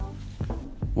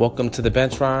Welcome to the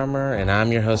Bench Warmer, and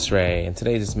I'm your host Ray. And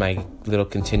today is my little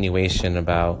continuation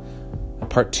about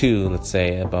part 2, let's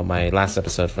say, about my last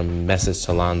episode from Message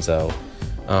to Lonzo.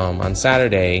 On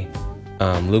Saturday,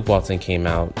 Luke Walton came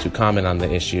out to comment on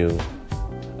the issue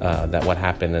that what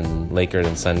happened in Lakers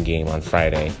and Sun game on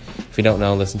Friday. If you don't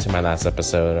know, listen to my last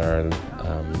episode or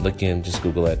look in, just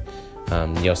Google it.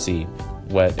 You'll see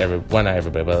not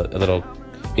everybody, but a little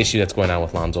issue that's going on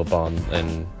with Lonzo Ball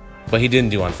and what he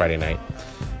didn't do on Friday night.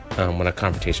 When a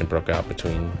confrontation broke out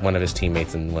between one of his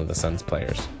teammates and one of the Suns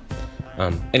players.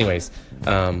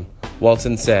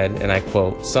 Walton said, and I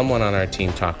quote, "Someone on our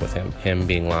team talked with him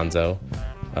being Lonzo.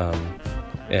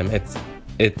 And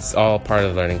it's all part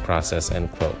of the learning process," end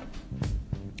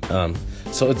quote.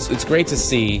 So it's great to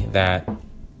see that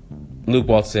Luke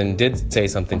Walton did say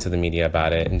something to the media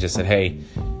about it and just said, hey,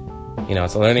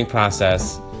 it's a learning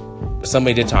process.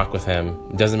 Somebody did talk with him.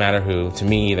 It doesn't matter who. To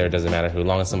me either, it doesn't matter who. As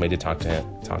long as somebody did talk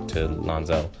to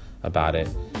Lonzo about it.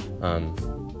 And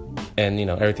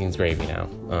everything's gravy now.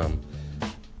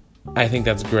 I think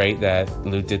that's great that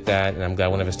Luke did that, and I'm glad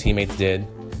one of his teammates did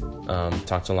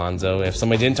talk to Lonzo. If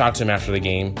somebody didn't talk to him after the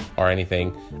game or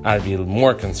anything, I'd be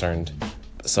more concerned.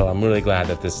 So I'm really glad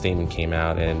that this statement came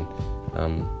out, and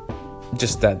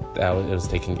just that it was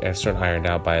sort of ironed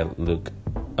out by Luke.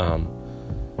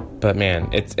 But man,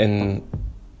 it's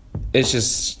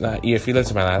just if you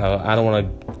listen to my life, I don't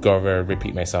want to go over and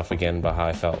repeat myself again about how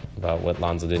I felt about what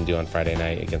Lonzo didn't do on Friday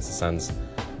night against the Suns.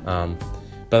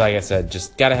 But like I said,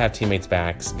 just gotta have teammates'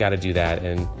 backs, gotta do that,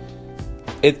 and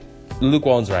Luke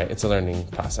Walton's right. It's a learning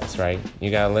process, right?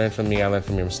 You gotta learn from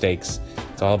your mistakes.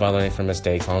 It's all about learning from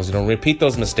mistakes. As long as you don't repeat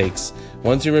those mistakes.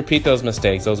 Once you repeat those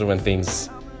mistakes, those are when things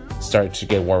start to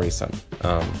get worrisome.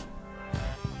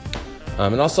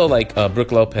 And also,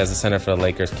 Brook Lopez, the center for the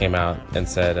Lakers, came out and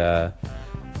said,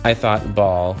 I thought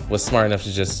Ball was smart enough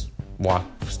to just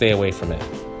stay away from it.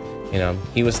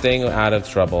 He was staying out of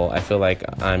trouble. I feel like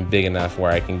I'm big enough where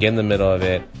I can get in the middle of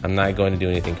it. I'm not going to do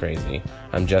anything crazy.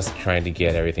 I'm just trying to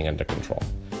get everything under control.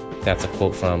 That's a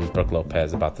quote from Brook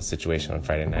Lopez about the situation on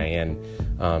Friday night. And,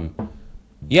 I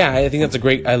think that's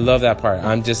I love that part.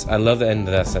 I love the end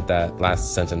of that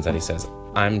last sentence that he says,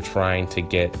 I'm trying to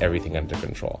get everything under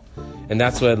control. And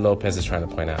that's what Lopez is trying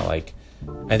to point out. I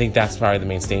think that's probably the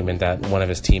main statement that one of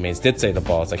his teammates did say to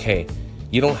Ball. It's like, hey,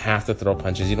 you don't have to throw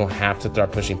punches. You don't have to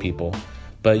start pushing people.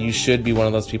 But you should be one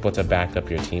of those people to back up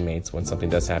your teammates when something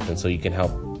does happen so you can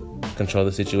help control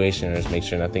the situation or just make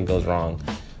sure nothing goes wrong.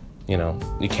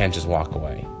 You can't just walk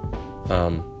away.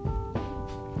 And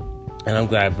I'm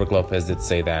glad Brook Lopez did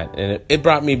say that. And it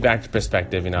brought me back to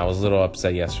perspective. I was a little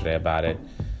upset yesterday about it.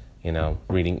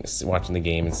 Watching the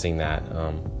game and seeing that.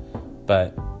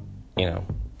 But,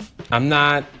 I'm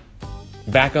not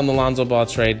back on the Lonzo Ball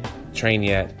train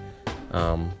yet.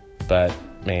 But,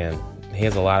 man, he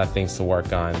has a lot of things to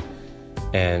work on.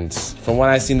 And from what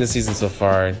I've seen this season so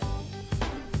far,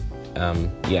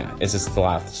 it's just a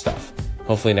lot of stuff.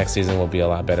 Hopefully next season will be a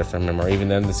lot better for him. Or even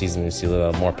then the season we see a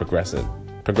little more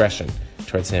progression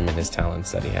towards him and his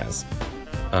talents that he has.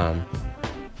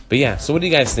 So what do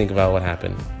you guys think about what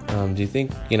happened? Do you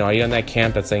think, are you on that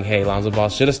camp that's saying, hey, Lonzo Ball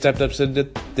should have stepped up,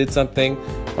 did something?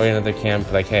 Or are you in another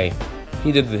camp like, hey,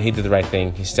 he did the right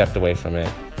thing. He stepped away from it.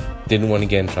 Didn't want to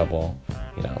get in trouble.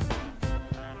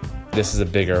 This is a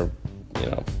bigger,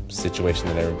 situation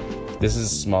this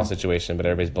is a small situation, but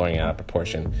everybody's blowing it out of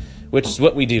proportion, which is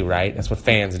what we do, right? That's what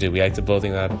fans do. We like to blow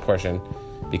things out of proportion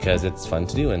because it's fun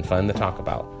to do and fun to talk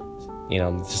about.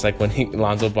 It's just like when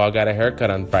Lonzo Ball got a haircut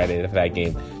on Friday for that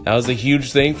game. That was a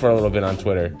huge thing for a little bit on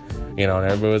Twitter. And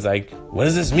everybody was like, what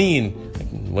does this mean?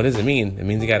 What does it mean? It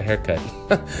means he got a haircut.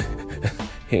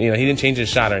 He didn't change his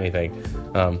shot or anything.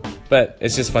 But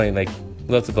it's just funny,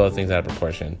 love to blow things out of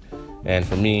proportion. And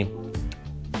for me,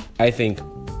 I think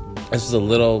this was a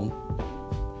little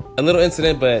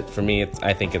incident, but for me,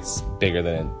 I think it's bigger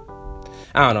than it.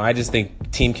 I don't know. I just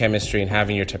think team chemistry and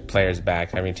having your players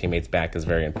back, having your teammates back is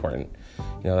very important.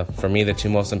 For me, the two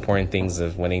most important things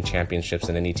of winning championships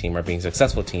in any team or being a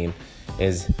successful team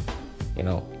is,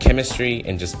 chemistry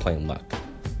and just plain luck.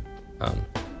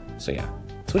 So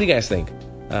what do you guys think?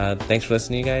 Thanks for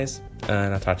listening, you guys,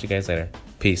 and I'll talk to you guys later.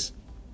 Peace.